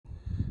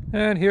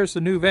And here's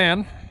the new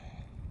van.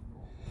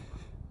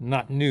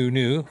 Not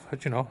new,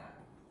 but you know.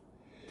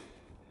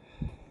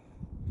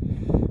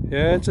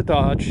 Yeah, it's a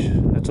Dodge.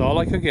 That's all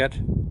I could get.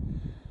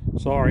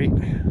 Sorry.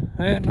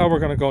 And now we're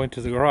going to go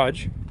into the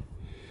garage.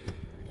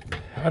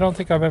 I don't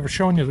think I've ever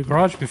shown you the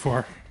garage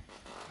before.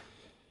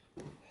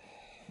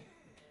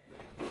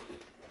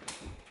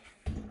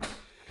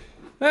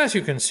 As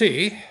you can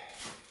see,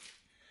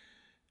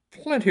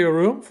 plenty of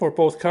room for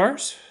both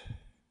cars.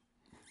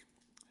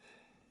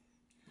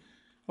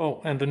 Oh,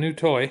 and a new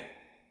toy.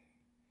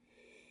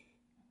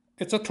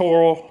 It's a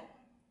Toro.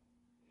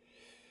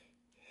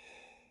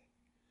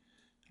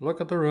 Look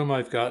at the room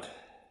I've got.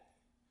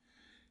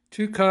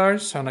 2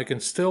 cars, and I can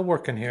still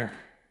work in here.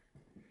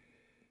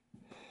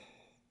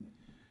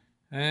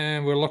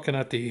 And we're looking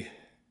at the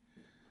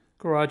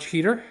garage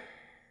heater.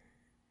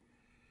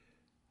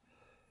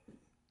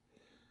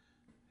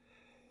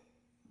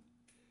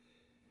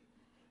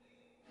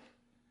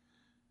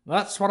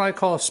 That's what I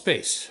call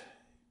space.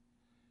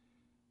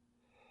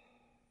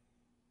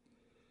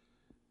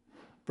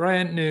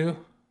 Brand new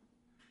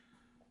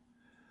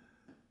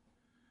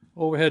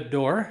overhead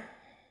door.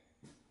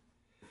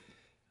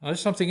 Now,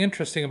 there's something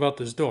interesting about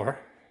this door.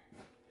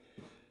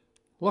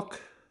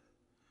 Look,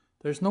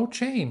 there's no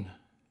chain.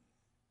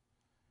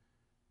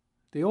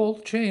 The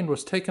old chain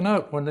was taken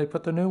out when they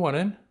put the new one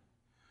in,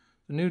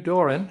 the new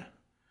door in,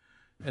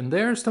 and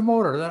there's the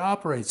motor that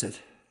operates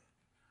it.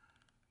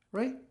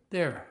 Right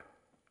there.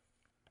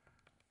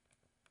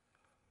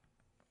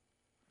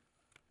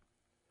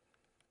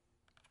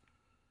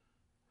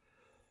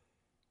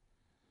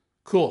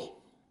 Cool.